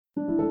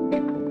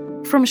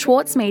From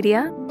Schwartz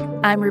Media,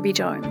 I'm Ruby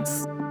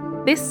Jones.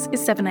 This is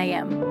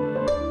 7am.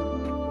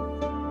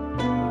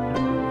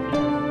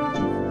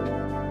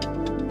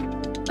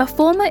 A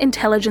former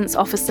intelligence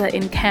officer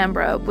in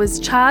Canberra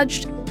was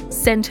charged,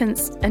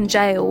 sentenced and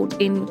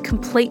jailed in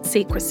complete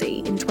secrecy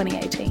in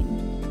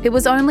 2018. It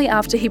was only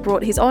after he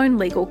brought his own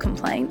legal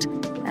complaint,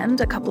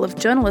 and a couple of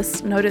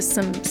journalists noticed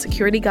some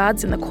security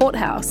guards in the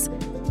courthouse,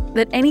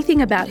 that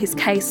anything about his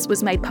case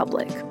was made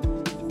public.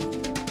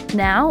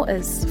 Now,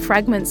 as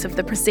fragments of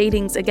the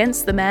proceedings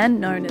against the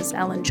man known as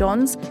Alan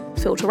Johns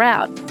filter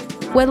out,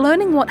 we're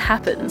learning what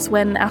happens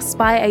when our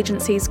spy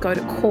agencies go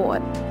to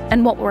court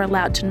and what we're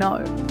allowed to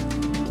know.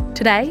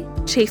 Today,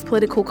 Chief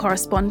Political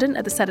Correspondent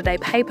at the Saturday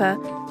paper,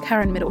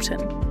 Karen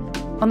Middleton,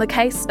 on the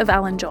case of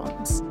Alan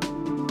Johns.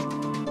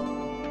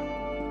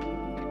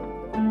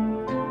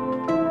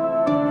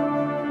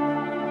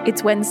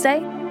 It's Wednesday,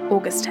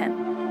 August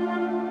 10.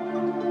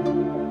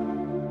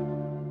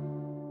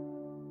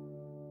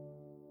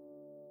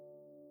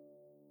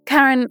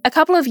 Karen, a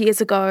couple of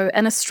years ago,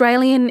 an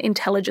Australian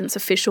intelligence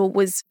official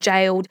was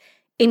jailed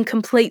in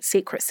complete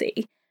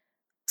secrecy.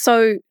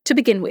 So, to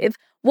begin with,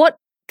 what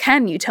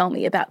can you tell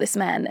me about this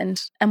man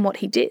and what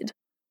he did?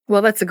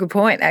 Well, that's a good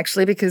point,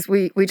 actually, because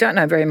we don't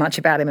know very much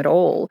about him at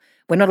all.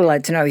 We're not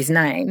allowed to know his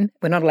name.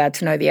 We're not allowed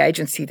to know the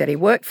agency that he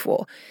worked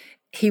for.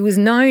 He was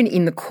known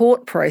in the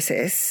court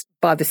process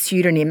by the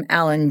pseudonym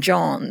Alan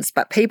Johns,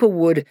 but people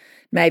would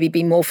maybe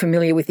be more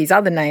familiar with his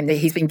other name that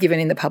he's been given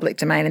in the public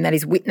domain, and that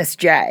is Witness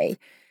J.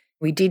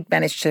 We did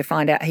manage to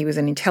find out he was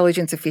an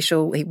intelligence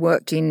official. He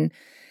worked in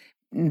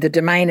the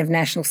domain of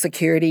national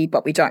security,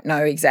 but we don't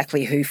know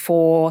exactly who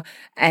for.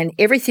 And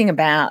everything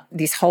about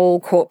this whole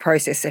court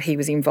process that he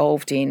was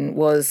involved in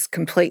was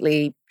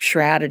completely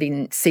shrouded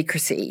in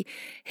secrecy.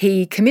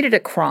 He committed a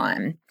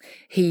crime.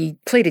 He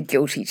pleaded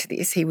guilty to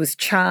this. He was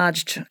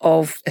charged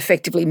of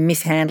effectively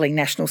mishandling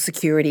national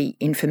security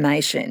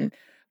information.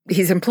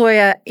 His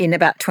employer in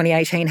about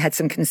 2018 had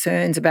some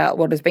concerns about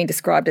what has been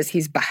described as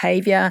his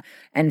behaviour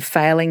and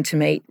failing to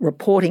meet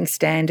reporting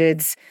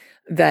standards.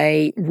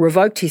 They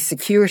revoked his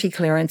security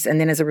clearance,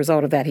 and then as a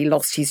result of that, he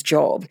lost his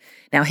job.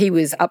 Now, he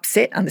was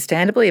upset,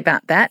 understandably,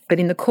 about that, but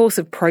in the course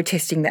of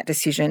protesting that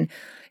decision,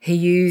 he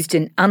used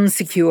an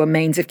unsecure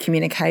means of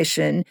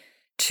communication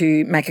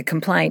to make a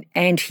complaint,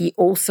 and he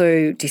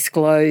also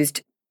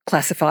disclosed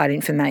classified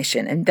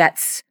information, and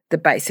that's the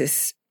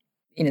basis,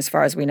 in as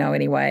far as we know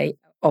anyway,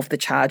 of the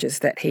charges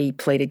that he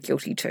pleaded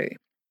guilty to.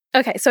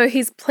 Okay, so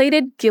he's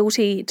pleaded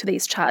guilty to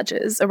these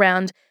charges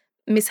around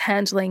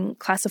mishandling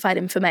classified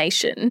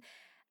information.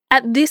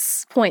 At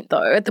this point,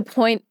 though, at the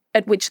point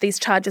at which these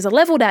charges are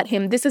levelled at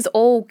him, this is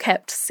all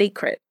kept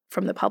secret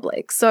from the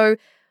public. So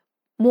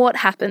what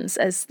happens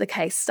as the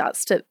case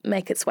starts to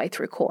make its way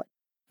through court?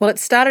 Well, it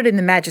started in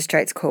the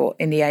Magistrates Court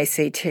in the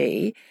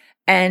ACT,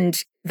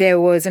 and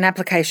there was an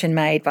application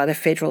made by the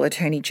Federal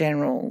Attorney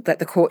General that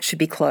the court should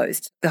be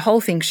closed. The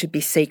whole thing should be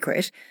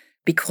secret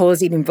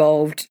because it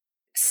involved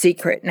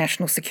secret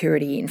national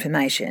security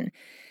information.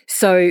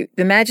 So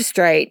the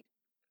magistrate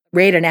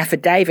read an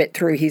affidavit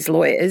through his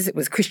lawyers. It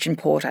was Christian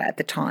Porter at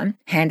the time,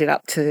 handed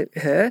up to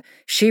her.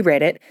 She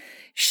read it.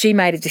 She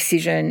made a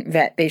decision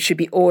that there should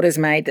be orders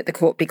made that the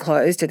court be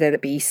closed or that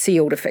it be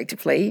sealed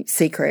effectively,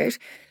 secret.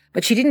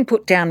 But she didn't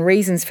put down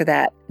reasons for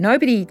that.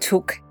 Nobody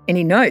took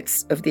any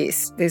notes of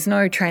this. There's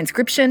no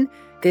transcription.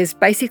 There's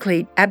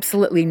basically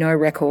absolutely no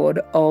record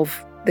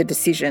of the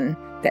decision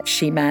that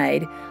she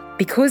made.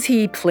 Because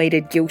he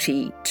pleaded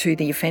guilty to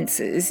the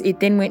offences, it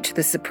then went to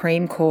the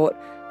Supreme Court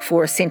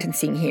for a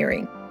sentencing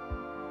hearing.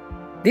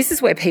 This is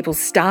where people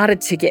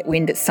started to get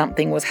wind that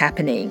something was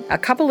happening. A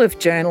couple of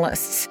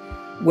journalists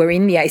were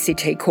in the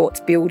ACT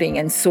courts building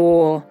and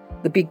saw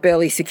the big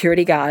burly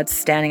security guards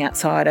standing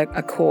outside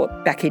a court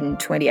back in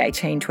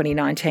 2018,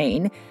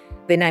 2019.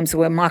 Their names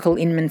were Michael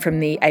Inman from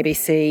the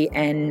ABC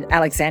and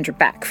Alexandra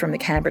Back from the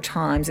Canberra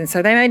Times. And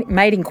so they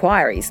made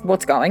inquiries.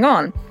 What's going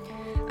on?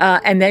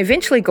 And they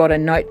eventually got a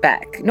note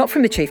back, not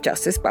from the Chief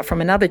Justice, but from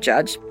another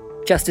judge,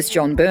 Justice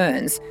John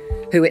Burns,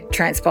 who it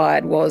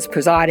transpired was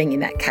presiding in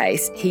that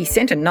case. He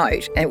sent a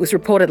note, and it was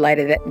reported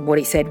later that what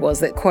he said was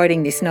that,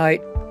 quoting this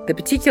note, "The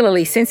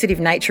particularly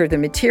sensitive nature of the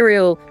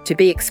material to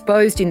be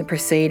exposed in the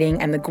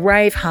proceeding and the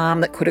grave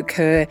harm that could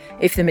occur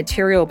if the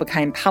material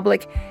became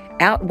public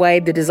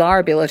outweighed the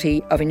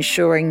desirability of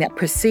ensuring that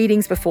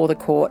proceedings before the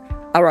court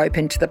are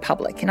open to the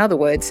public." In other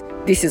words,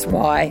 this is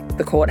why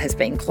the court has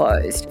been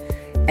closed.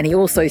 And he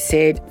also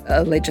said,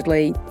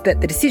 allegedly,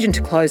 that the decision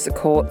to close the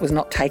court was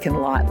not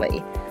taken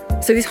lightly.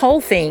 So this whole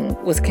thing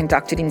was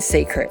conducted in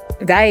secret.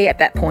 They, at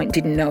that point,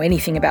 didn't know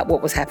anything about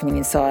what was happening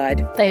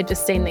inside. They had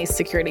just seen these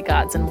security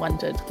guards and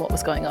wondered what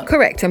was going on.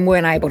 Correct, and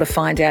weren't able to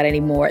find out any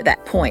more at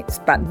that point.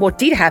 But what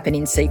did happen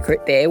in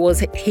secret there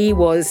was he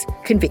was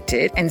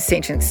convicted and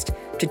sentenced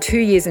to 2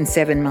 years and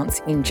 7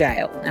 months in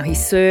jail. Now, he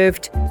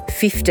served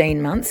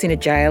 15 months in a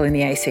jail in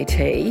the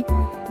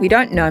ACT. We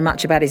don't know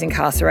much about his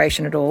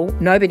incarceration at all.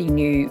 Nobody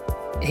knew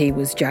he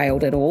was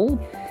jailed at all.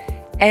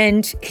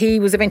 And he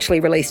was eventually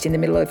released in the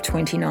middle of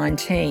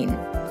 2019.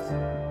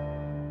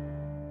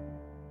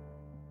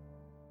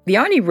 The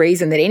only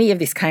reason that any of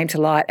this came to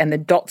light and the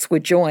dots were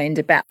joined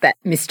about that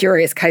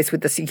mysterious case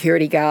with the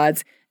security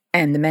guards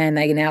and the man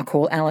they now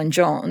call Alan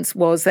Johns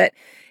was that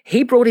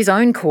he brought his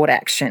own court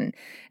action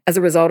as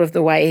a result of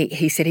the way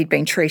he said he'd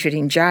been treated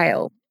in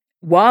jail.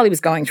 While he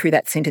was going through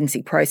that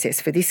sentencing process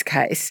for this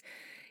case,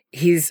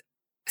 his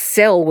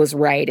cell was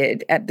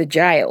raided at the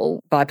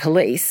jail by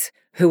police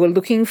who were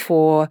looking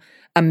for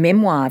a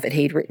memoir that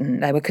he'd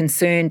written. They were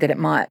concerned that it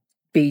might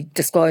be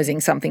disclosing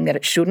something that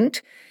it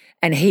shouldn't.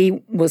 And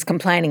he was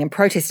complaining and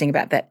protesting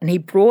about that. And he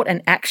brought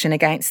an action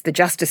against the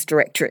Justice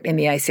Directorate in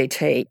the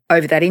ACT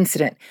over that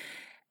incident.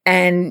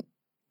 And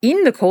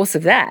in the course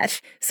of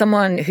that,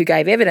 someone who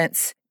gave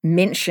evidence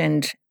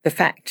mentioned the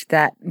fact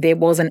that there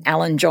was an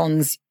Alan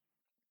Johns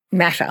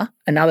matter,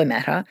 another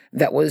matter,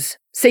 that was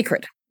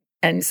secret.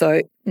 And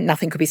so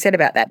nothing could be said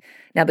about that.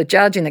 Now, the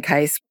judge in the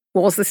case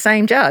was the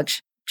same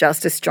judge,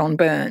 Justice John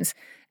Burns.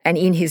 And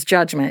in his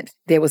judgment,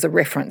 there was a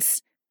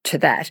reference to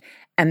that.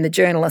 And the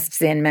journalists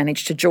then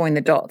managed to join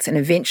the dots. And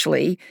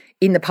eventually,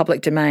 in the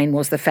public domain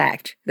was the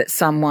fact that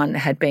someone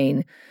had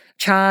been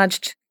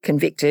charged,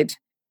 convicted,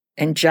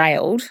 and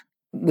jailed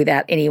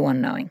without anyone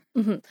knowing.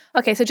 Mm-hmm.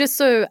 Okay, so just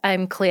so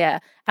I'm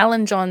clear,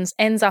 Alan Johns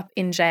ends up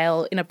in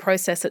jail in a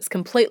process that's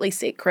completely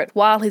secret.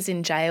 While he's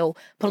in jail,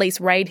 police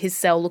raid his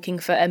cell looking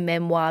for a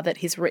memoir that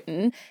he's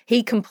written.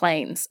 He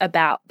complains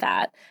about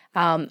that.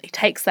 He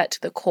takes that to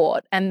the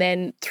court. And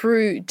then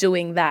through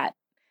doing that,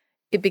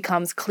 it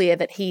becomes clear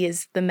that he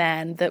is the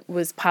man that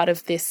was part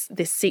of this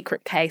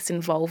secret case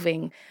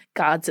involving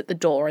guards at the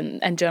door,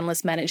 and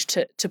journalists managed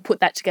to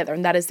put that together.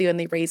 And that is the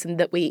only reason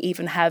that we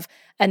even have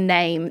a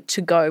name to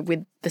go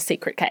with the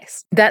secret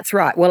case. That's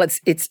right. Well,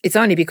 it's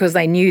only because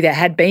they knew there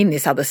had been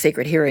this other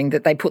secret hearing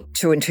that they put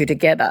two and two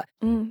together.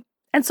 Mm.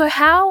 And so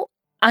how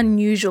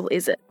unusual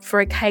is it for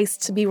a case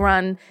to be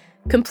run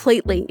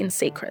completely in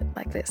secret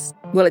like this?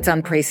 Well, it's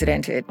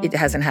unprecedented. It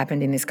hasn't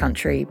happened in this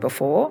country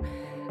before.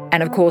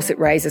 And of course, it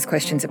raises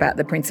questions about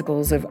the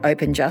principles of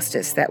open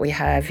justice that we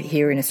have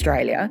here in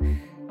Australia.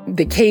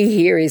 The key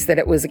here is that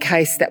it was a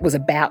case that was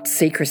about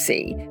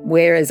secrecy,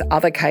 whereas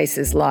other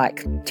cases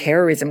like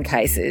terrorism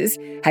cases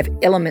have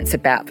elements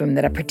about them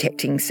that are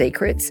protecting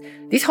secrets.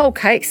 This whole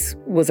case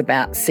was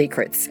about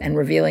secrets and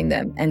revealing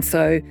them. And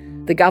so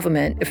the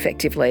government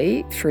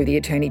effectively, through the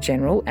Attorney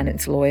General and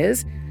its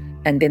lawyers,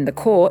 and then the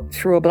court,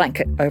 threw a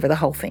blanket over the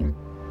whole thing.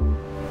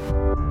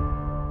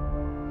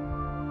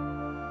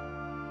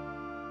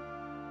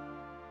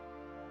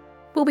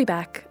 We'll be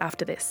back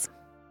after this.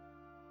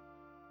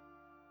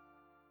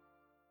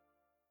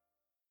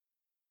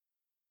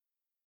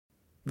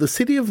 The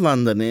City of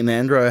London in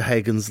Andrew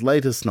O'Hagan's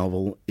latest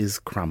novel is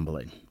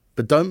crumbling.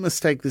 But don't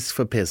mistake this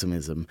for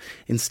pessimism.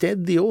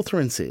 Instead, the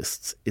author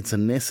insists it's a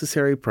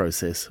necessary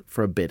process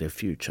for a better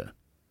future.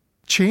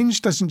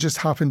 Change doesn't just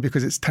happen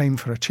because it's time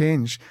for a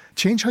change.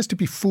 Change has to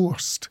be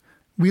forced.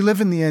 We live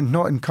in the end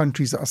not in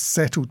countries that are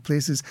settled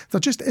places.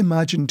 They're just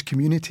imagined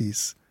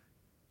communities.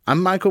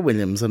 I'm Michael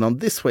Williams, and on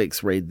this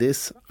week's Read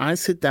This, I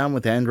sit down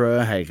with Andrew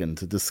O'Hagan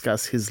to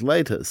discuss his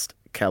latest,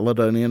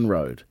 Caledonian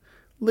Road.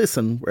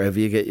 Listen wherever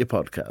you get your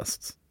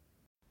podcasts.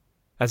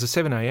 As a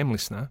 7am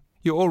listener,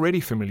 you're already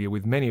familiar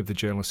with many of the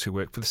journalists who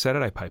work for the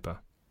Saturday Paper.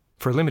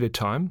 For a limited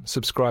time,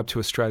 subscribe to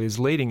Australia's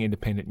leading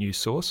independent news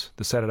source,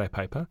 the Saturday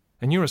Paper,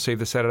 and you'll receive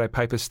the Saturday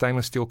Paper's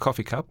stainless steel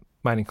coffee cup,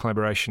 made in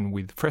collaboration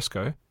with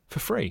Fresco, for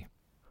free.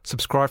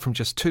 Subscribe from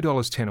just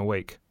 $2.10 a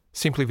week.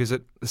 Simply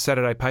visit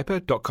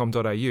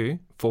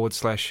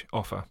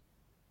thesaturdaypaper.com.au/offer.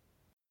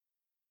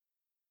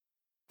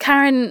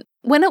 Karen,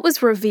 when it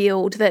was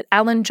revealed that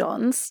Alan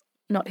Johns,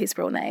 not his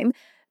real name,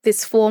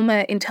 this former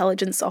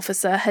intelligence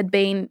officer had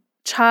been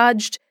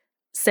charged,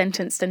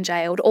 sentenced and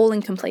jailed, all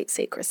in complete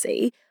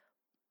secrecy,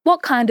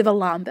 what kind of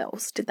alarm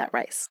bells did that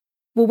raise?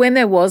 Well, when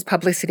there was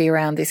publicity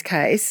around this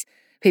case,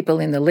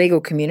 people in the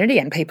legal community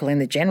and people in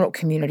the general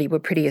community were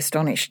pretty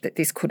astonished that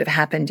this could have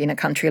happened in a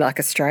country like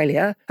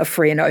Australia, a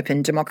free and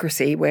open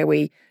democracy where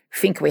we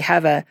think we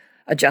have a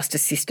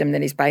justice system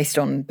that is based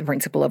on the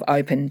principle of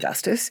open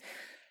justice.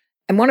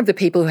 And one of the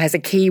people who has a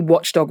key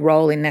watchdog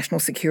role in national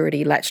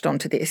security latched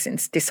onto this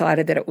and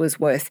decided that it was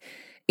worth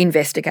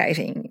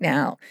investigating.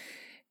 Now,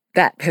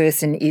 that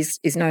person is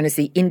known as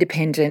the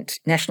Independent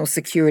National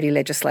Security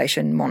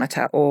Legislation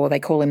Monitor, or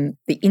they call him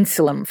the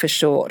INSLM for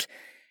short.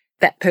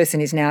 That person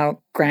is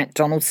now Grant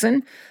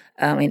Donaldson,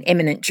 an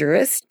eminent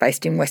jurist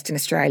based in Western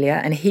Australia,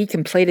 and he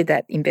completed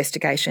that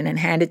investigation and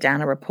handed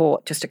down a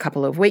report just a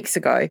couple of weeks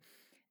ago.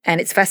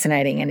 And it's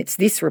fascinating, and it's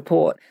this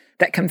report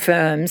that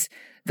confirms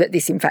that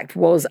this, in fact,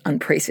 was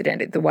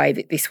unprecedented, the way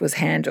that this was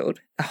handled,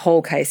 the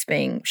whole case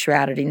being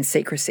shrouded in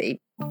secrecy.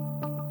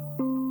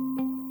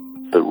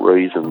 The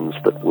reasons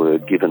that were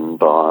given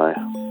by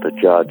the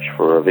judge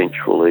for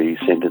eventually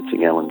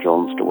sentencing Alan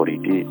Johns to what he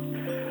did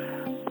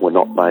were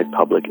not made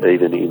public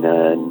even in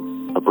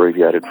an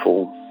abbreviated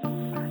form.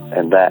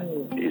 And that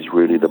is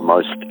really the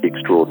most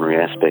extraordinary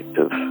aspect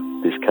of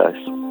this case.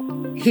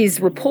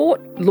 His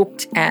report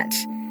looked at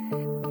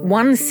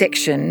one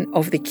section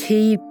of the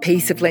key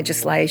piece of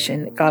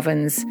legislation that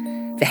governs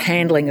the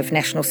handling of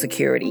national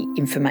security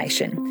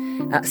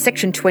information.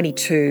 Section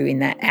 22 in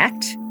that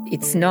Act,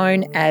 it's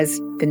known as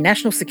the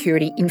National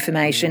Security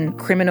Information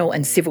Criminal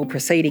and Civil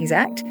Proceedings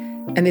Act.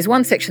 And there's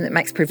one section that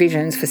makes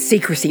provisions for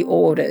secrecy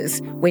orders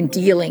when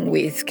dealing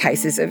with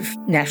cases of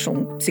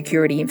national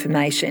security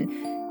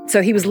information.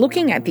 So he was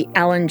looking at the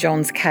Alan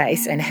Johns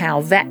case and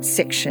how that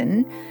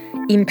section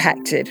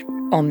impacted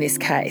on this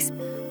case.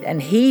 And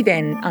he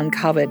then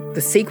uncovered the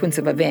sequence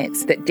of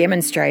events that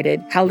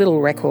demonstrated how little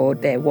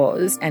record there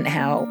was and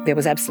how there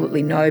was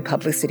absolutely no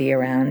publicity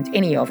around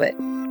any of it.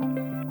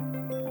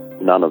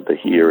 None of the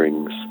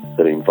hearings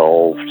that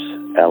involved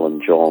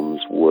Alan Johns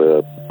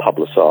were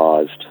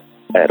publicised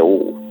at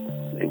all.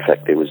 In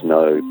fact, there was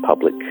no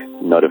public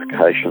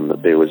notification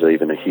that there was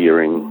even a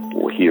hearing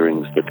or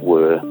hearings that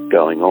were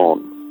going on.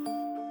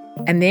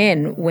 And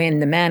then when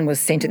the man was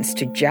sentenced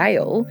to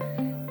jail,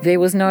 there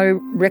was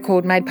no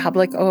record made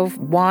public of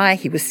why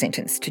he was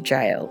sentenced to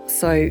jail.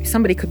 So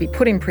somebody could be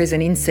put in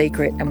prison in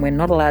secret and we're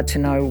not allowed to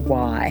know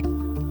why.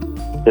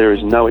 There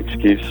is no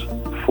excuse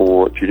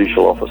for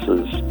judicial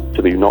officers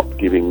to be not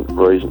giving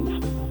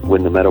reasons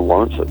when the matter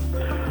warrants it.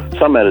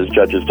 Some matters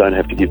judges don't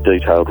have to give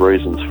detailed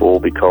reasons for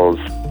because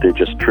they're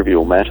just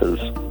trivial matters,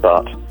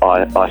 but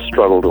I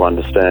struggle to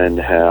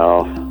understand how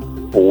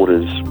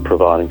orders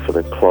providing for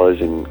the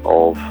closing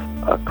of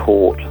a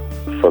court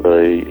for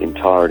the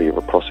entirety of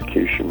a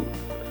prosecution,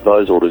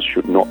 those orders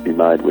should not be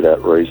made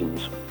without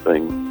reasons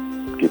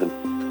being given.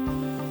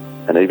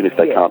 And even if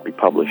they can't be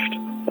published,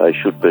 they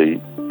should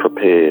be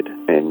prepared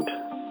and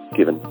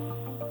given.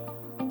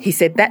 He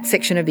said that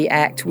section of the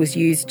Act was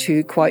used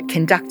to, quote,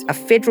 conduct a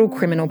federal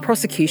criminal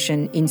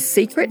prosecution in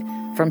secret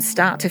from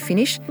start to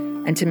finish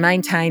and to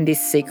maintain this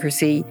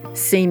secrecy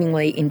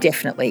seemingly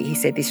indefinitely. He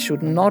said this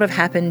should not have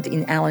happened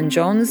in Alan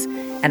Johns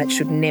and it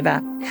should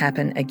never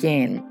happen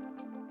again.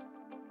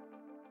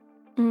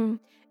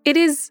 It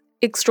is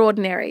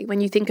extraordinary when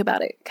you think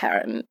about it,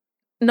 Karen.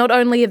 Not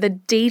only are the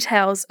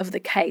details of the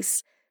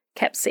case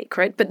kept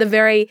secret, but the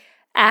very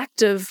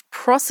act of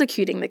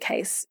prosecuting the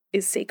case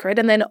is secret.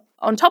 And then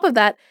on top of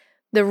that,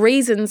 the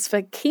reasons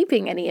for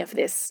keeping any of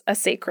this a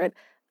secret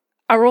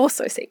are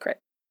also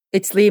secret.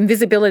 It's the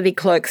invisibility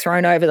cloak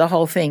thrown over the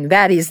whole thing.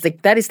 That is the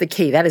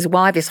key. That is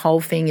why this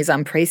whole thing is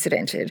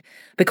unprecedented,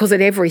 because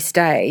at every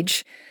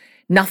stage,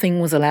 nothing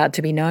was allowed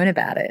to be known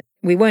about it.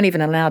 We weren't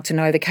even allowed to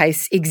know the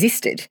case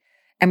existed,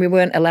 and we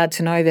weren't allowed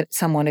to know that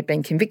someone had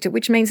been convicted,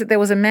 which means that there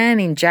was a man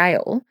in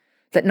jail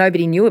that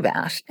nobody knew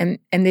about, and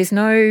there's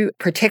no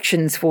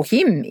protections for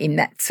him in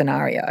that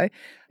scenario.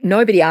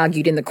 Nobody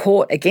argued in the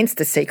court against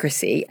the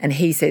secrecy, and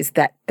he says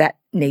that that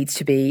needs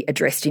to be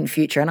addressed in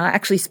future. And I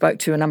actually spoke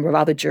to a number of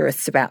other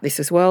jurists about this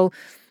as well.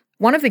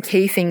 One of the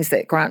key things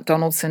that Grant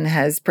Donaldson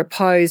has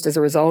proposed as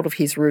a result of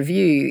his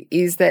review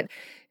is that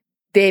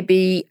there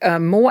be a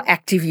more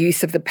active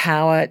use of the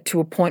power to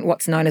appoint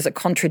what's known as a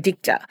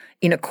contradictor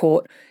in a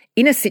court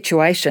in a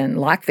situation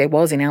like there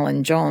was in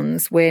Alan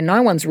Johns, where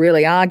no one's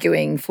really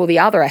arguing for the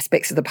other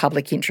aspects of the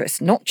public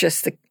interest, not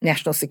just the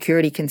national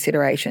security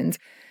considerations,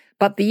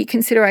 but the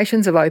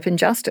considerations of open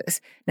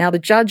justice. Now, the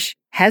judge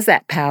has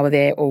that power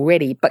there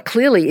already, but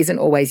clearly isn't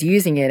always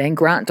using it. And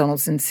Grant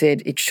Donaldson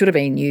said it should have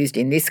been used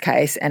in this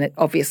case, and it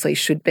obviously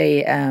should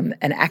be an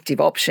active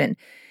option.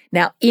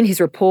 Now, in his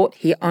report,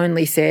 he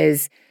only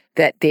says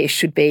that there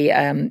should be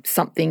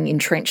something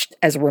entrenched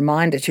as a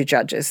reminder to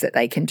judges that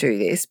they can do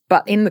this.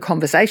 But in the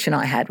conversation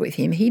I had with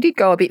him, he did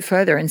go a bit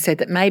further and said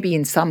that maybe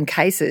in some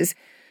cases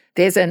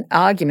there's an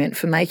argument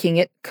for making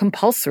it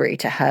compulsory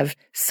to have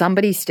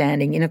somebody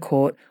standing in a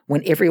court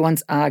when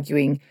everyone's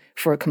arguing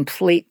for a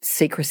complete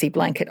secrecy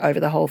blanket over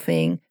the whole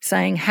thing,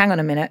 saying, hang on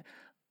a minute,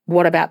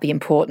 what about the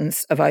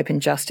importance of open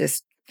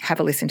justice? Have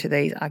a listen to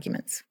these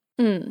arguments.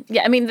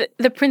 Yeah, I mean,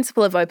 the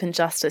principle of open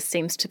justice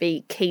seems to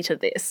be key to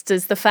this.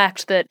 Does the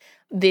fact that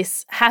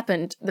this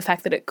happened, the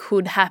fact that it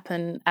could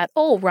happen at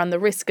all, run the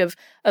risk of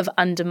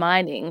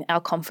undermining our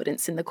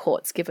confidence in the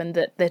courts, given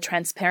that their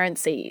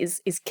transparency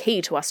is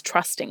key to us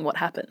trusting what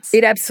happens?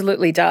 It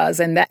absolutely does,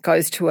 and that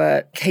goes to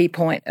a key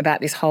point about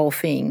this whole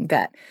thing,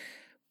 that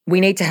we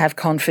need to have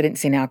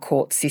confidence in our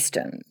court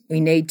system.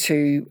 We need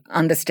to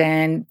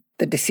understand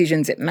the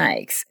decisions it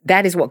makes.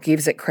 That is what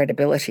gives it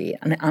credibility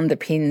and it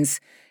underpins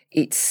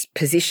its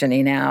position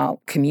in our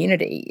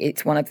community.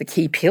 It's one of the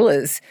key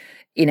pillars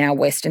in our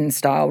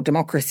Western-style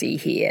democracy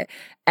here.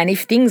 And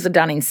if things are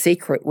done in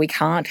secret, we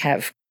can't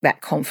have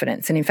that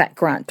confidence. And in fact,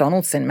 Grant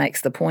Donaldson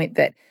makes the point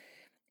that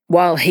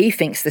while he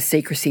thinks the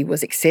secrecy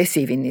was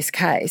excessive in this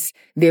case,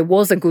 there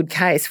was a good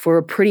case for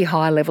a pretty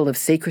high level of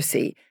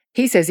secrecy.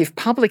 He says if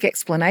public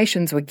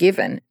explanations were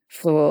given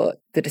for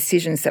the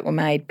decisions that were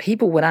made,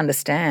 people would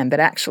understand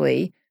that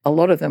actually a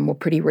lot of them were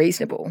pretty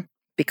reasonable,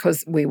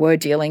 because we were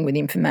dealing with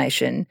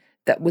information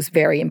that was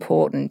very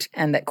important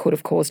and that could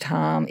have caused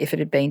harm if it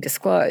had been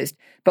disclosed.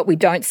 But we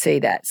don't see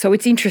that. So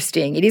it's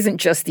interesting. It isn't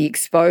just the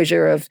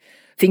exposure of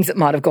things that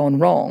might have gone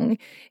wrong.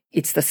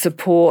 It's the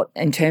support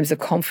in terms of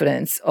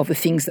confidence of the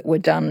things that were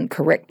done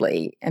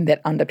correctly and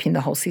that underpin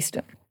the whole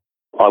system.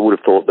 I would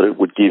have thought that it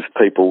would give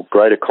people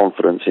greater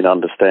confidence in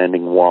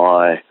understanding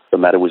why the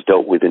matter was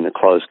dealt with in the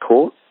closed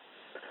court.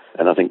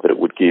 And I think that it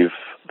would give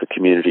the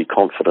community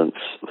confidence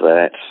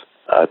that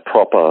a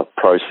proper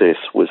process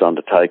was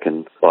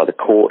undertaken by the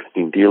court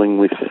in dealing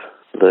with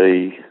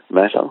the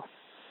matter.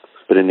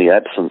 But in the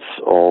absence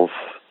of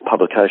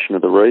publication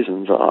of the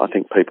reasons, I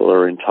think people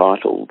are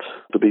entitled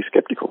to be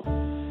sceptical.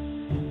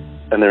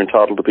 And they're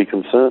entitled to be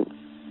concerned.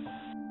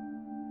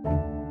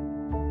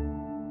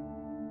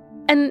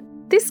 And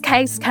this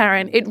case,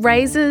 Karen, it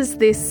raises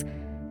this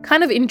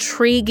kind of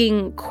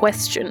intriguing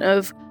question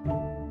of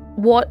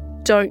what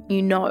don't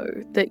you know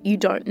that you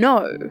don't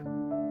know?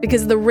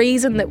 Because the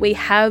reason that we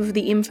have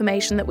the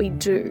information that we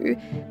do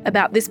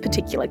about this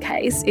particular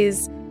case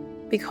is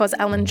because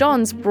Alan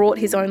Johns brought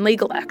his own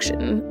legal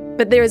action.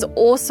 But there is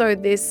also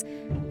this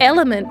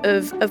element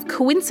of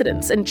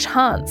coincidence and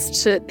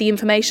chance to the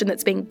information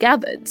that's being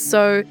gathered.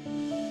 So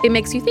it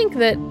makes you think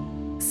that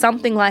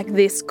something like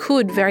this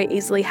could very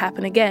easily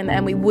happen again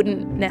and we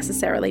wouldn't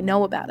necessarily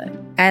know about it.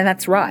 And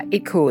that's right,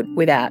 it could,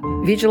 without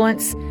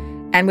vigilance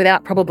and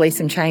without probably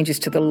some changes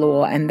to the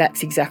law. And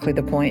that's exactly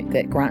the point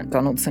that Grant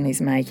Donaldson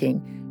is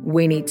making.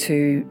 We need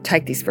to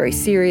take this very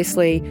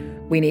seriously.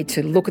 We need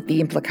to look at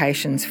the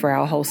implications for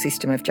our whole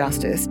system of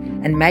justice.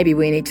 And maybe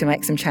we need to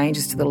make some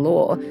changes to the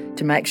law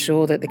to make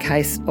sure that the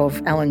case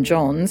of Alan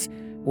Johns,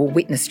 or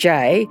Witness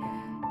J,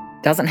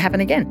 doesn't happen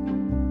again.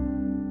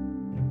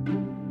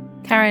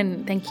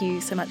 Karen, thank you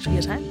so much for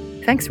your time.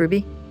 Thanks,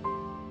 Ruby.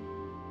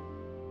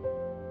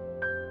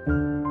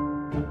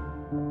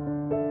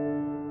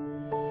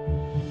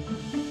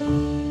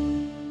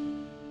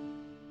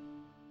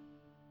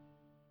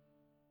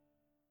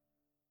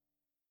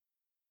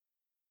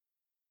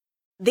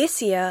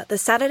 This year, the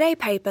Saturday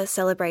paper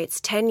celebrates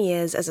 10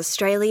 years as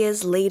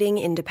Australia's leading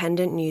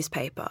independent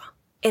newspaper.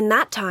 In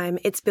that time,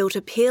 it's built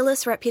a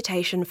peerless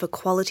reputation for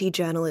quality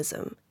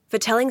journalism, for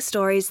telling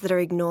stories that are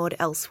ignored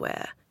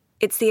elsewhere.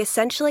 It's the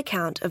essential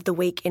account of the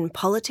week in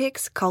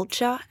politics,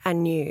 culture,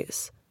 and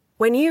news.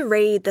 When you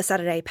read the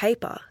Saturday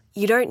paper,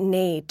 you don't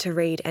need to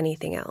read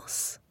anything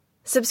else.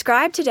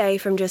 Subscribe today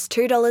from just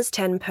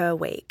 $2.10 per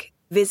week.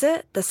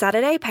 Visit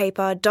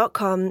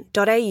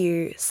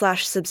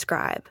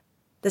thesaturdaypaper.com.au/subscribe.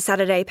 The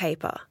Saturday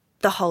Paper,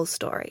 the whole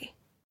story.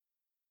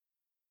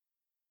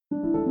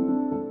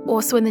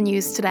 Also in the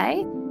news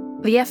today,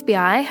 the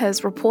FBI has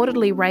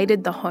reportedly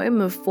raided the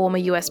home of former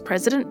US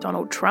President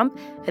Donald Trump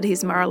at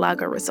his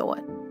Mar-a-Lago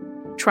resort.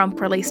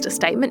 Trump released a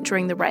statement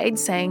during the raid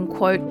saying,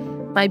 quote,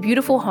 "My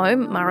beautiful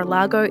home,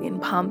 Mar-a-Lago in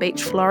Palm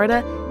Beach,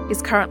 Florida,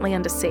 is currently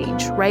under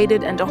siege,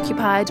 raided and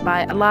occupied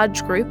by a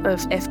large group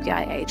of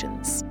FBI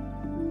agents."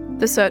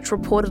 The search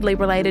reportedly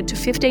related to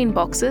 15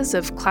 boxes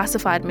of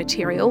classified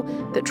material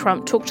that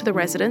Trump took to the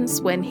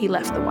residence when he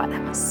left the White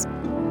House.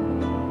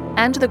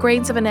 And the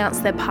Greens have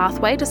announced their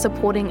pathway to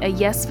supporting a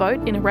yes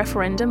vote in a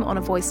referendum on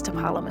a voice to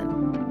Parliament.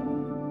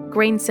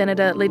 Green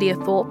Senator Lydia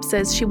Thorpe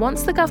says she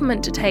wants the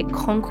government to take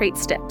concrete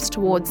steps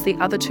towards the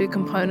other two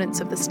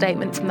components of the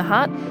Statement from the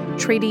Heart,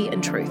 treaty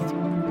and truth.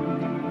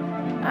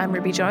 I'm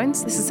Ruby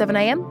Jones. This is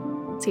 7am.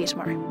 See you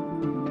tomorrow.